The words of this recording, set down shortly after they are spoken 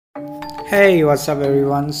Hey, what's up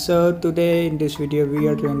everyone? So today in this video we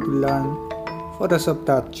are going to learn Photoshop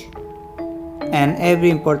Touch and every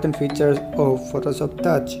important feature of Photoshop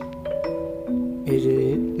Touch.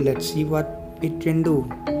 Let's see what it can do.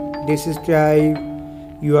 This is Drive.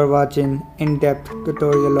 You are watching in-depth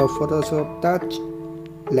tutorial of Photoshop Touch.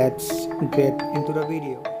 Let's get into the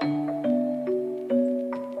video.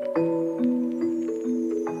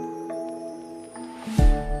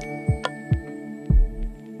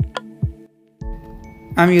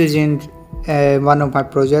 I'm using one of my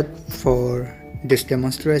projects for this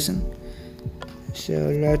demonstration. So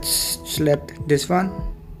let's select this one.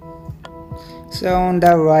 So on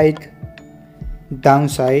the right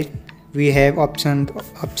downside we have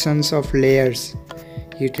options of layers.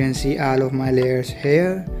 You can see all of my layers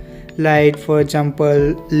here. Like for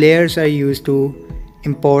example, layers are used to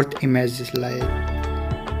import images. Like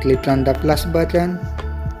click on the plus button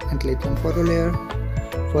and click on photo layer,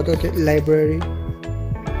 photo library,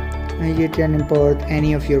 and you can import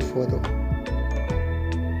any of your photo.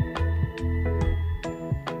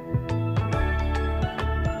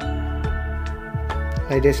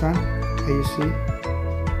 Like this one, you see.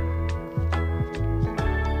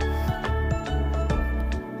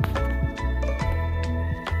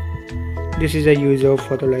 This is a use of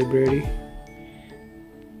photo library.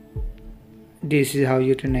 This is how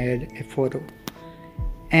you can add a photo.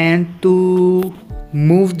 And to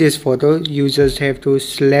move this photo, users have to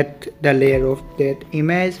select the layer of that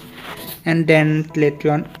image and then click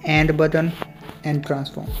on End button and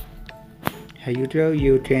transform. Here you go,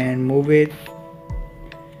 you can move it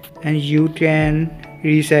and you can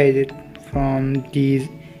resize it from these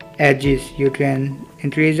edges. You can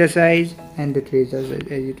increase the size and decrease the size,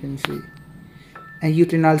 as you can see. And you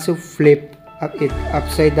can also flip it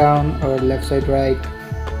upside down or left side right,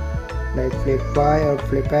 like flip Y or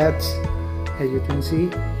flip X, as you can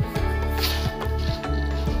see.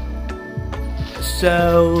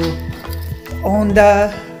 So on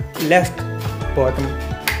the left bottom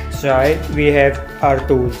side we have our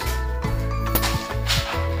tools.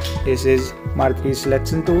 This is marquee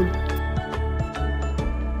selection tool.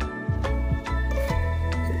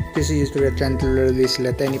 This is used to rectangularly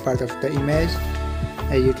select any part of the image,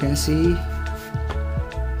 as you can see.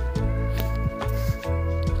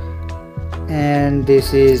 And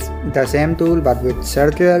this is the same tool but with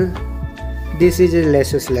circle. This is a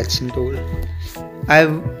lasso selection tool.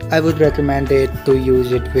 I would recommend it to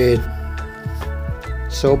use it with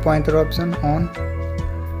show pointer option on.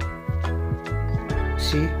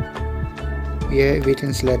 See, we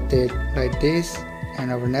can select it like this.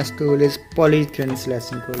 And our next tool is polygon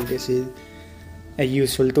selection tool. This is a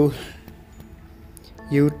useful tool.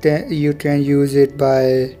 You can use it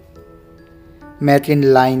by making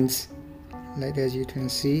lines, like as you can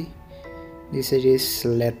see. This is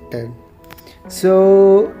selected.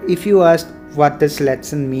 So if you ask what does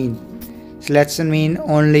selection mean, selection mean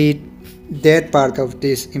only that part of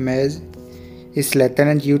this image is selected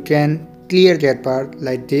and you can clear that part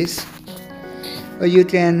like this, or you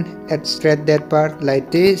can extract that part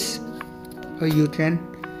like this, or you can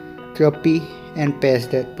copy and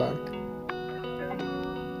paste that part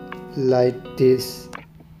like this,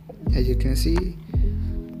 as you can see.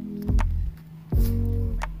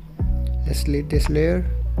 Let's delete this layer.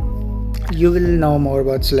 You will know more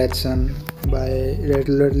about selection by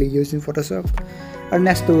regularly using Photoshop. Our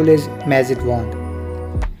next tool is Magic Wand.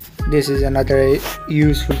 This is another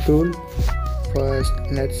useful tool. First,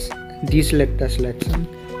 let's deselect the selection.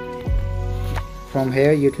 From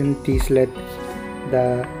here you can deselect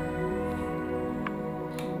the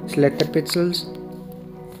selected pixels.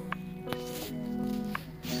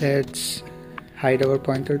 Let's hide our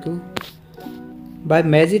pointer too. By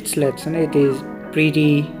magic selection, it is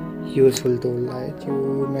pretty useful tool. Like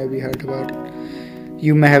you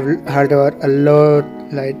may have heard about a lot.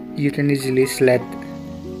 Like you can easily select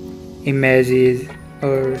images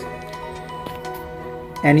or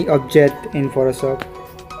any object in Photoshop.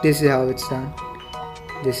 This is how it's done.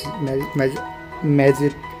 This is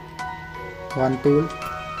magic one tool.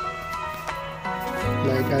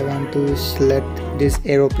 Like I want to select this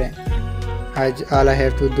aeroplane. All I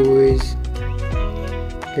have to do is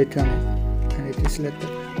click on it and it is selected.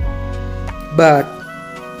 But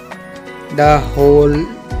the whole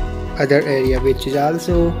other area, which is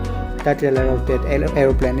also the tail of that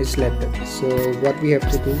aeroplane, is selected. So what we have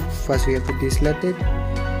to do, first we have to deselect it,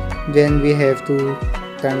 then we have to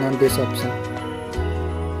turn on this option,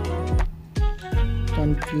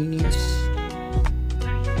 continuous.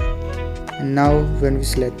 And now when we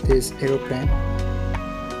select this aeroplane,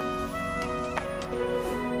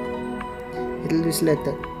 it will be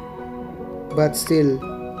selected. But still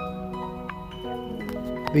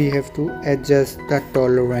we have to adjust the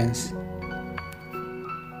tolerance.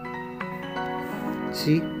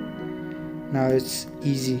 See, now it's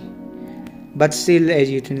easy, but still, as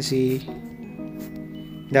you can see,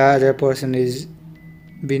 the other person is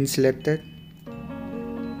been selected.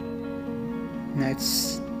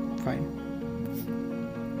 That's fine.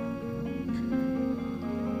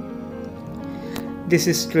 This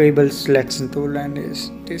is table selection tool, and this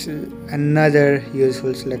is another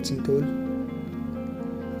useful selection tool.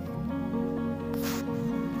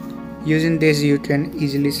 Using this, you can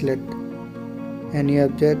easily select any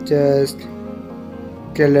object. Just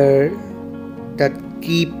color that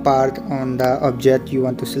key part on the object you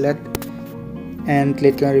want to select and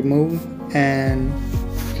click on remove and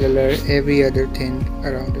color every other thing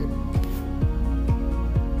around it.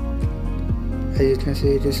 As you can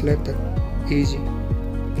see, it is selected. Easy.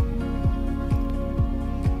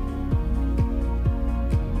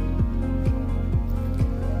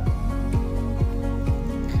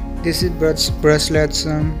 This is brush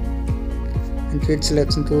selection and fit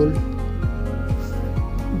selection tool.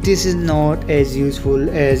 This is not as useful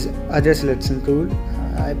as other selection tool.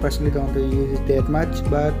 I personally don't use it that much,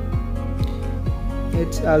 but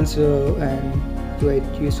it's also an quite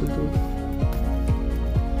useful tool.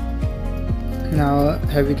 Now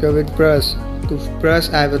have we covered brush? To brush,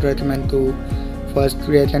 I would recommend to first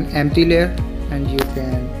create an empty layer, and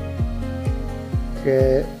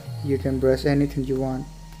you can brush anything you want.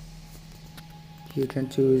 You can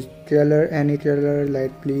choose color, any color,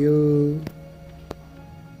 light blue.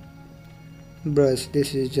 Brush,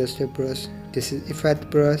 this is just a brush. This is effect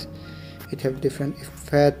brush. It have different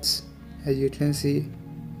effects, as you can see.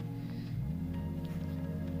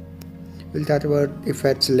 We'll talk about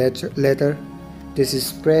effects later. This is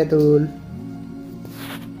spray tool,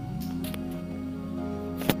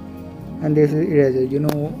 and this is eraser. You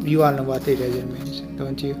all know what eraser means,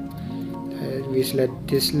 don't you? We select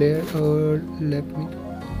this layer, or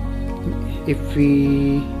if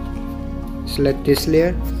we select this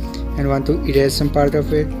layer and want to erase some part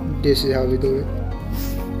of it, this is how we do it.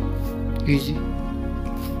 Easy.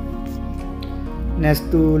 Next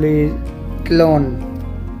tool is clone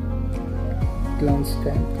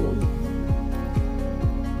stamp tool.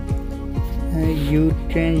 You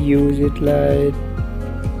can use it like,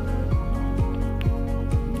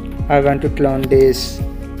 I want to clone this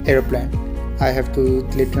airplane. I have to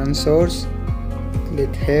click on source,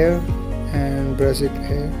 click here and brush it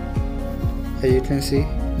here. As you can see,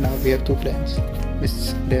 now we have two planes.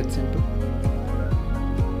 It's that simple.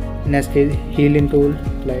 Next is healing tool.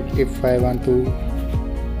 Like if I want to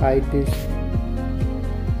hide this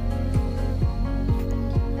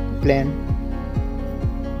plane,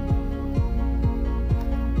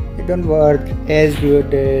 it don't work as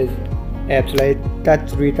good as apps like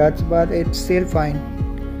touch retouch, but it's still fine.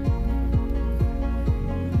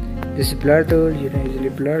 This is blur tool. You can easily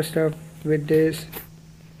blur stuff with this.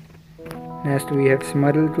 Next we have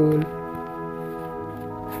smudge tool.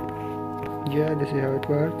 Yeah, this is how it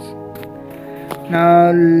works.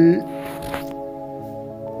 Now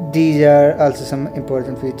these are also some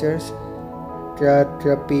important features. Cut,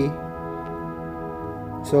 copy,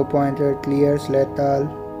 show pointer, clear, select all,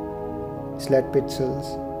 select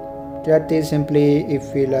pixels. Cut is simply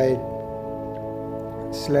if we like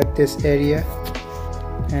select this area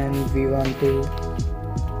and we want to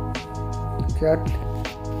cut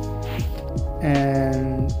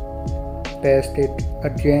and paste it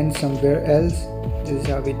again somewhere else. This is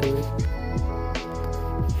how we do it.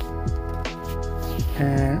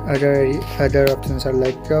 And other options are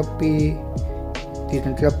like copy. You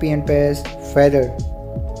can copy and paste. Feather,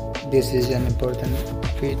 this is an important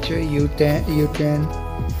feature. You can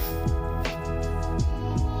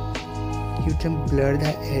blur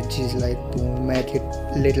the edges, like to make it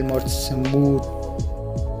a little more smooth.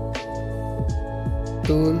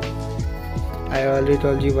 Tool, I already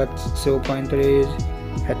told you what show pointer is.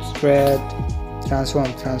 Extract,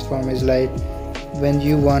 transform is like when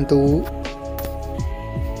you want to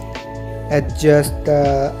adjust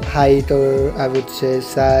the height, or I would say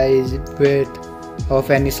size, width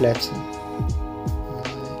of any selection.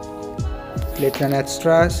 Click on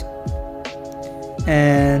extras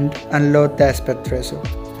and unload the aspect ratio,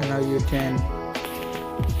 and now you can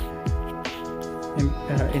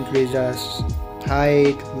increase the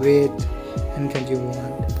height, width, anything you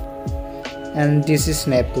want. And this is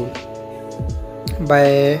snap tool.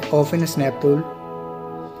 By opening snap tool,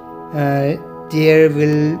 there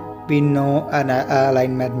will be no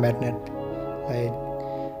alignment magnet. Right?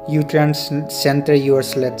 You can center your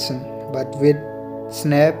selection, but with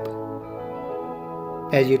snap,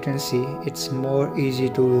 as you can see, it's more easy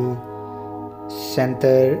to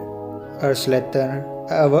center or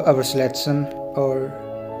our selection or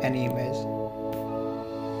any image.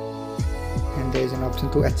 And there is an option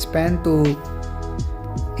to expand to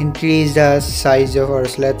increase the size of our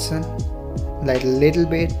selection like a little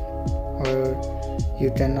bit, or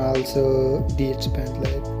you can also de-expand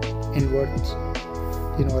like inwards,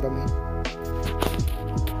 you know what I mean.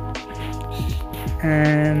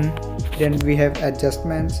 And then we have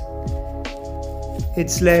adjustments.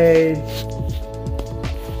 It's like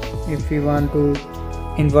if you want to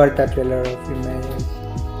invert the color of image,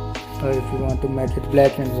 or if you want to make it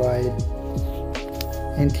black and white,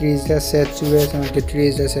 increase the saturation or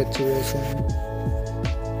decrease the saturation.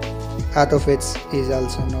 Out of edge is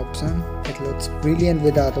also an option. It looks brilliant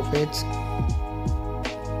with out of edge.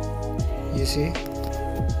 You see,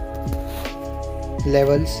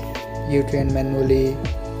 levels, you can manually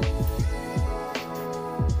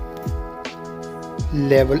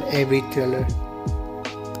level every color,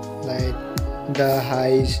 like the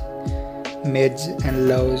highs, mids and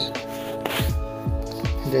lows.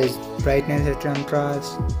 There is brightness and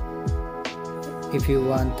contrast. If you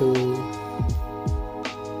want to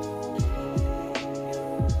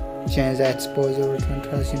change the exposure or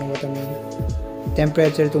contrast, you know what I mean.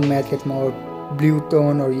 Temperature to make it more blue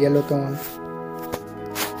tone or yellow tone.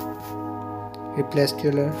 Replace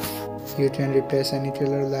color, you can replace any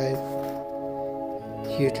color, like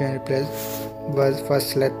you can replace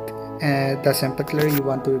first select the sample color you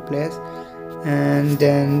want to replace, and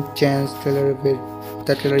then change color with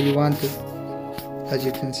the color you want to. As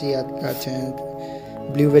you can see, I changed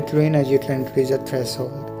blue with green. As you can increase the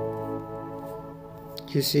threshold,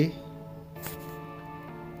 you see.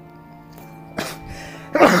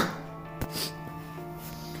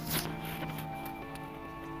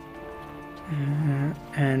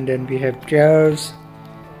 And then we have curves.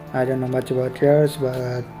 I don't know much about curves,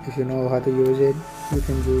 but if you know how to use it, you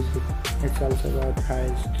can use it. It's also about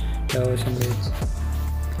highs, lows and mids.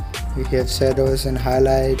 We have shadows and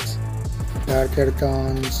highlights, darker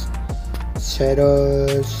tones,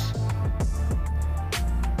 shadows.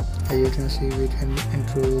 As you can see, we can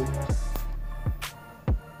improve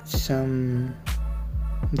some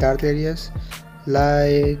dark areas,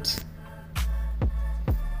 lights,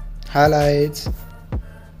 highlights.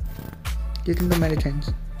 You can do many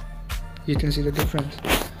things. You can see the difference.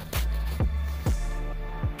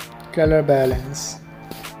 Color balance.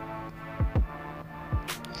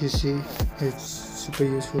 You see, it's super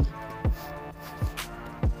useful.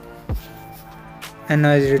 And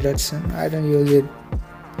noise reduction. I don't use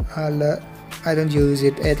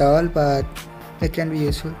it at all, but it can be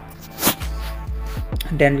useful.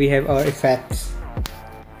 Then we have our effects.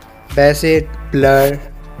 Basic, blur,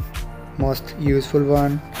 most useful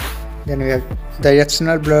one. Then we have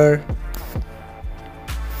directional blur.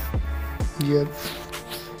 Yep.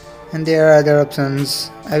 And there are other options.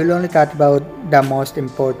 I will only talk about the most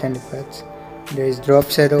important effects. There is drop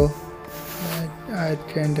shadow. I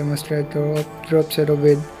can demonstrate drop shadow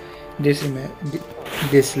with this image,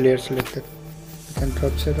 this layer selected. You can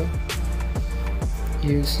drop shadow.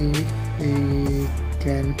 You see, we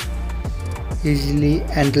can easily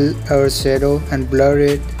handle our shadow and blur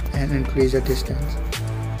it and increase the distance.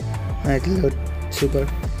 And it will look super.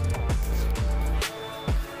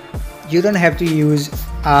 You don't have to use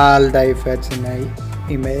all the effects in an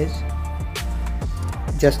image,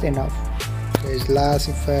 just enough. There is last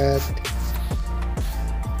effect,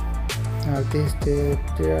 artistic,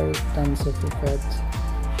 there are tons of effects.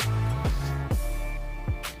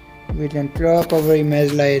 We can crop our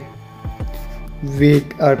image like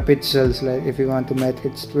with our pixels, like if you want to make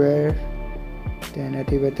it square,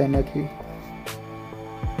 1080 by 1080.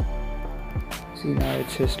 See, now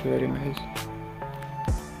it's a square image.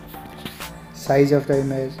 Size of the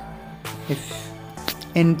image. If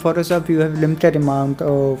in Photoshop you have limited amount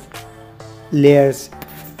of layers,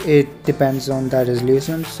 it depends on the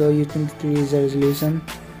resolution, so you can increase the resolution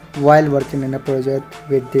while working in a project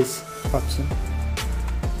with this option.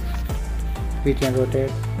 We can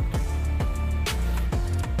rotate.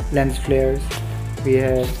 Lens flares, we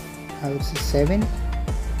have, I would say, 7.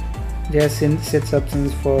 There are 6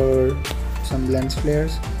 options for some lens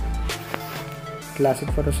flares. Classic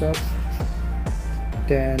Photoshop.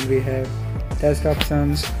 Then we have test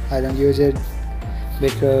options. I don't use it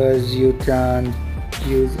because you can't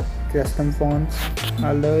use custom fonts,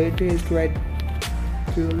 although it is quite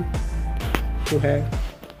cool to have.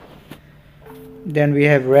 Then we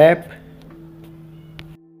have wrap,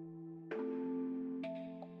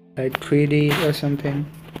 like 3D or something.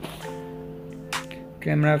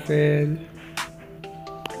 Camera fill,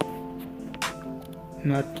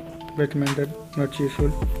 not recommended, not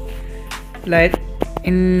useful. Like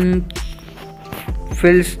in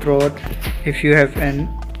fill throat, if you have an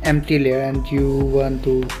empty layer and you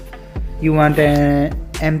want an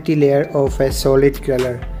empty layer of a solid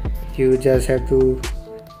color, you just have to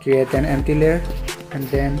create an empty layer and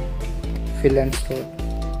then fill and throat.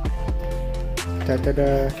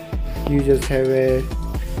 Ta-da-da, you just have a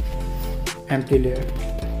empty layer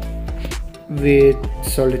with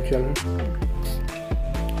solid color.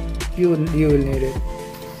 You will need it,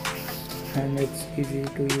 and it's easy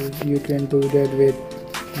to use. You can do that with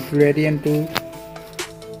gradient tool.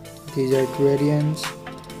 These are gradients.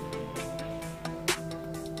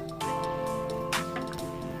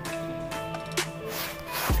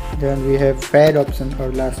 Then we have fade option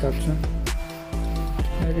or last option.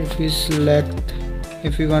 And if we select,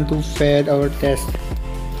 if we want to fade our test,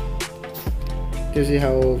 this is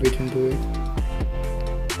how we can do it.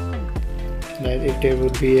 Like if there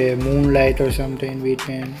would be a moonlight or something, we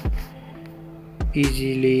can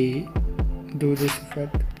easily do this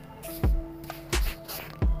effect.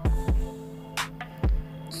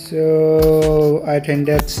 So I think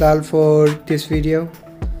that's all for this video.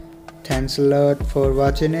 Thanks a lot for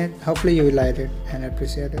watching it. Hopefully you will like it and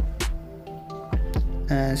appreciate it.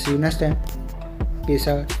 And see you next time. Peace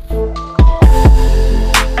out.